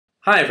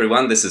Hi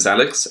everyone, this is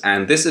Alex,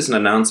 and this is an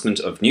announcement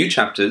of new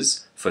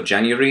chapters for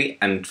January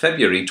and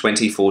February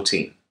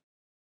 2014.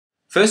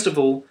 First of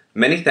all,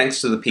 many thanks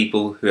to the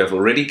people who have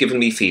already given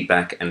me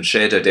feedback and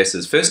shared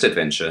Odessia's first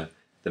adventure,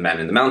 The Man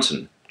in the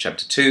Mountain,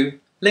 Chapter 2,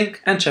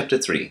 link, and Chapter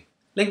 3,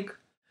 link.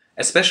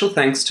 A special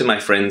thanks to my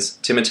friends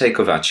Timotej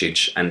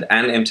Kovacic and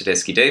Anne M.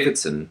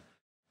 Tedeschi-Davidson.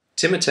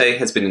 Timotej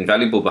has been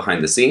invaluable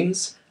behind the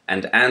scenes,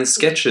 and Anne's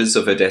sketches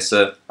of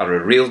Odessia are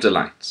a real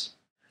delight.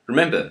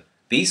 Remember,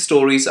 these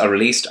stories are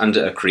released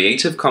under a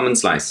Creative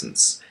Commons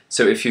license,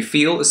 so if you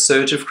feel a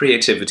surge of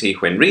creativity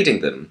when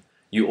reading them,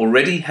 you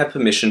already have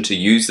permission to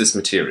use this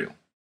material.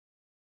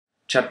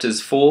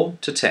 Chapters 4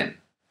 to 10,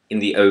 In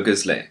the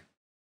Ogre's Lair.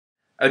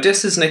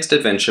 Odessia's next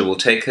adventure will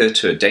take her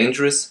to a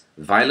dangerous,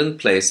 violent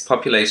place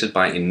populated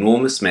by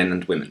enormous men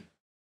and women.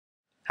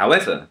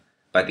 However,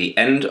 by the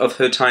end of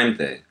her time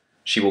there,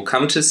 she will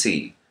come to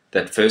see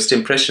that first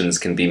impressions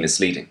can be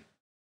misleading.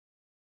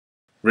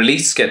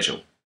 Release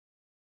schedule.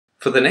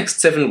 For the next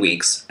 7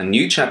 weeks, a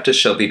new chapter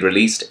shall be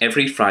released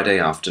every Friday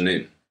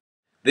afternoon.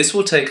 This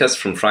will take us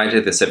from Friday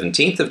the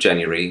 17th of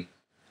January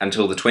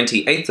until the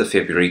 28th of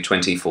February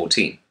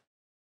 2014.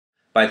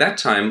 By that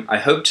time, I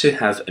hope to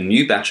have a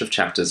new batch of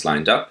chapters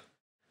lined up,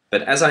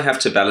 but as I have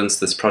to balance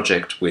this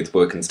project with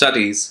work and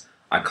studies,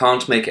 I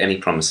can't make any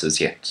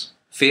promises yet.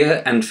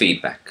 Fear and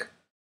feedback.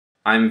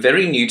 I'm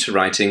very new to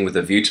writing with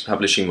a view to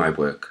publishing my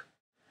work,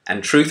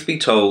 and truth be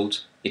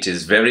told, it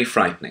is very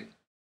frightening.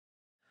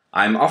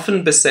 I am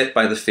often beset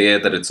by the fear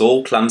that it's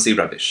all clumsy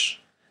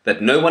rubbish,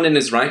 that no one in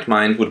his right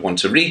mind would want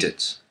to read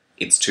it.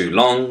 It's too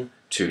long,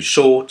 too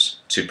short,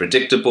 too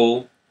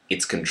predictable,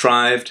 it's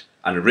contrived,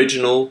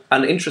 unoriginal,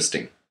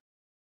 uninteresting.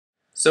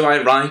 So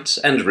I write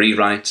and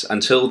rewrite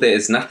until there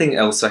is nothing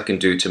else I can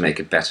do to make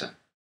it better.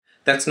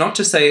 That's not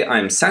to say I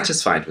am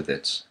satisfied with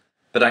it,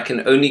 but I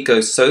can only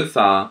go so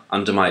far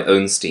under my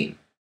own steam.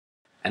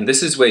 And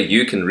this is where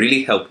you can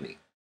really help me.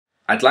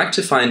 I'd like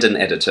to find an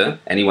editor,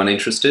 anyone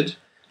interested,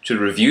 to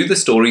review the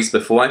stories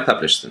before I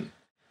publish them,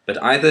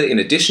 but either in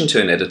addition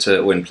to an editor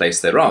or in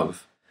place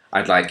thereof,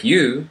 I'd like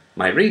you,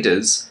 my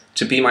readers,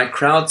 to be my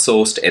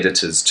crowdsourced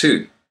editors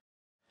too.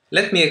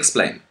 Let me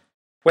explain.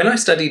 When I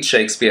studied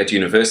Shakespeare at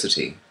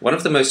university, one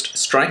of the most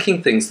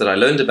striking things that I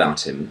learned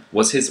about him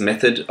was his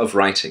method of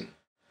writing.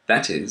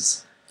 That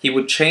is, he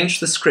would change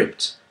the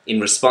script in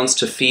response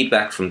to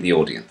feedback from the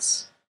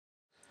audience.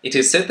 It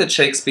is said that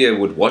Shakespeare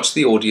would watch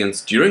the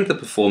audience during the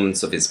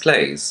performance of his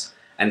plays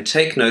and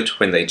take note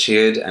when they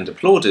cheered and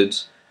applauded,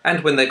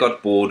 and when they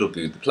got bored or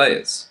booed the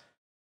players.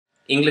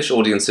 English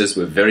audiences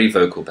were very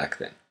vocal back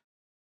then.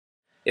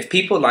 If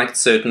people liked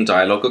certain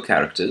dialogue or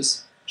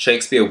characters,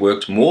 Shakespeare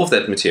worked more of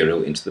that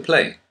material into the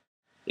play.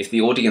 If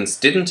the audience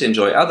didn't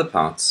enjoy other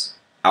parts,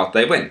 out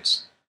they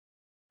went.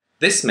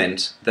 This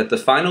meant that the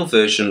final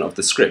version of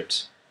the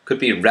script could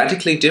be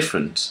radically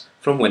different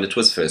from when it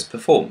was first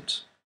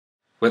performed.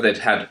 Whether it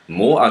had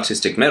more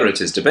artistic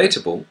merit is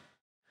debatable,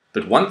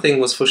 but one thing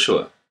was for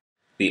sure.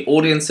 The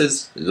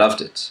audiences loved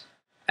it,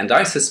 and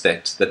I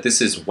suspect that this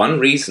is one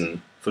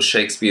reason for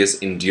Shakespeare's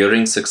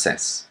enduring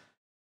success.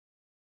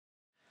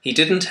 He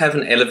didn't have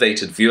an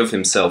elevated view of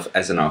himself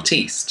as an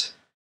artiste.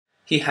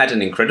 He had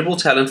an incredible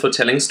talent for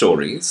telling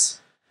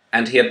stories,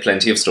 and he had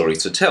plenty of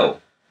stories to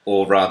tell,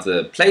 or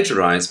rather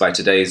plagiarize by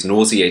today's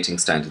nauseating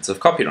standards of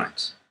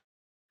copyright,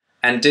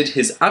 and did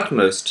his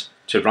utmost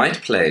to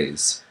write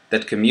plays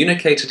that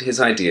communicated his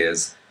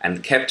ideas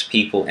and kept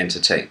people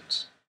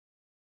entertained.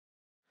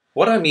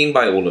 What I mean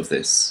by all of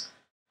this,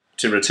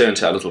 to return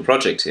to our little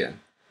project here,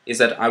 is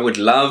that I would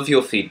love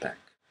your feedback,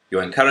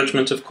 your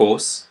encouragement of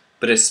course,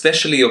 but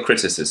especially your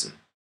criticism.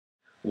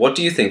 What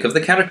do you think of the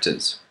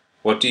characters?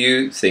 What do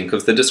you think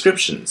of the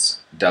descriptions?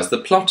 Does the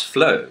plot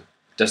flow?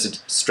 Does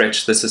it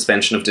stretch the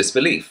suspension of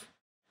disbelief?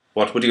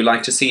 What would you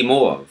like to see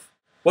more of?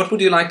 What would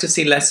you like to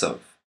see less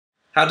of?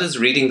 How does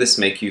reading this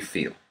make you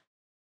feel?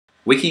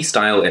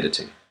 Wiki-style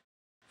editing.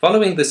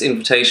 Following this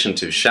invitation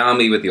to shower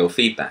me with your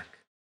feedback,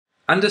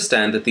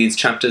 understand that these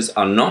chapters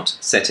are not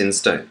set in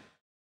stone.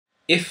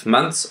 If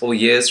months or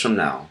years from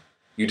now,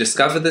 you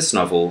discover this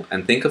novel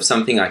and think of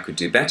something I could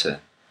do better,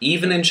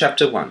 even in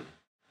chapter 1,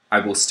 I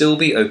will still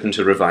be open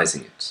to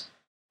revising it.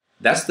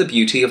 That's the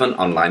beauty of an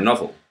online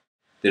novel.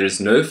 There is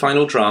no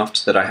final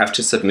draft that I have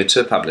to submit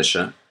to a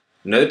publisher,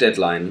 no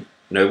deadline,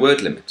 no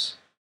word limit.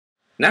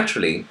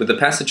 Naturally, with the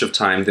passage of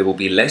time, there will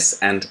be less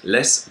and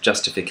less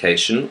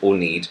justification or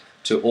need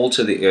to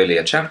alter the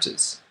earlier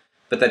chapters.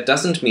 But that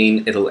doesn't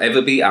mean it'll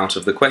ever be out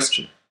of the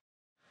question.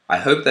 I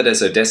hope that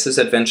as Odessia's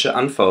adventure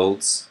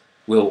unfolds,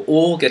 we'll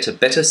all get a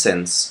better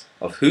sense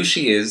of who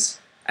she is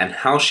and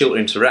how she'll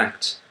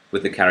interact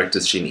with the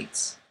characters she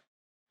meets.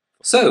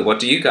 So, what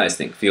do you guys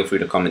think? Feel free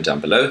to comment down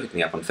below, hit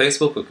me up on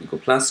Facebook or Google+,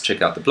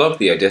 check out the blog,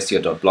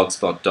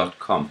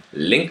 theodessia.blogspot.com.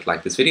 Link,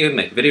 like this video,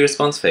 make a video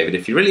response, favorite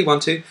if you really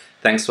want to.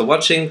 Thanks for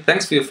watching,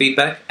 thanks for your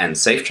feedback, and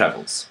safe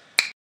travels.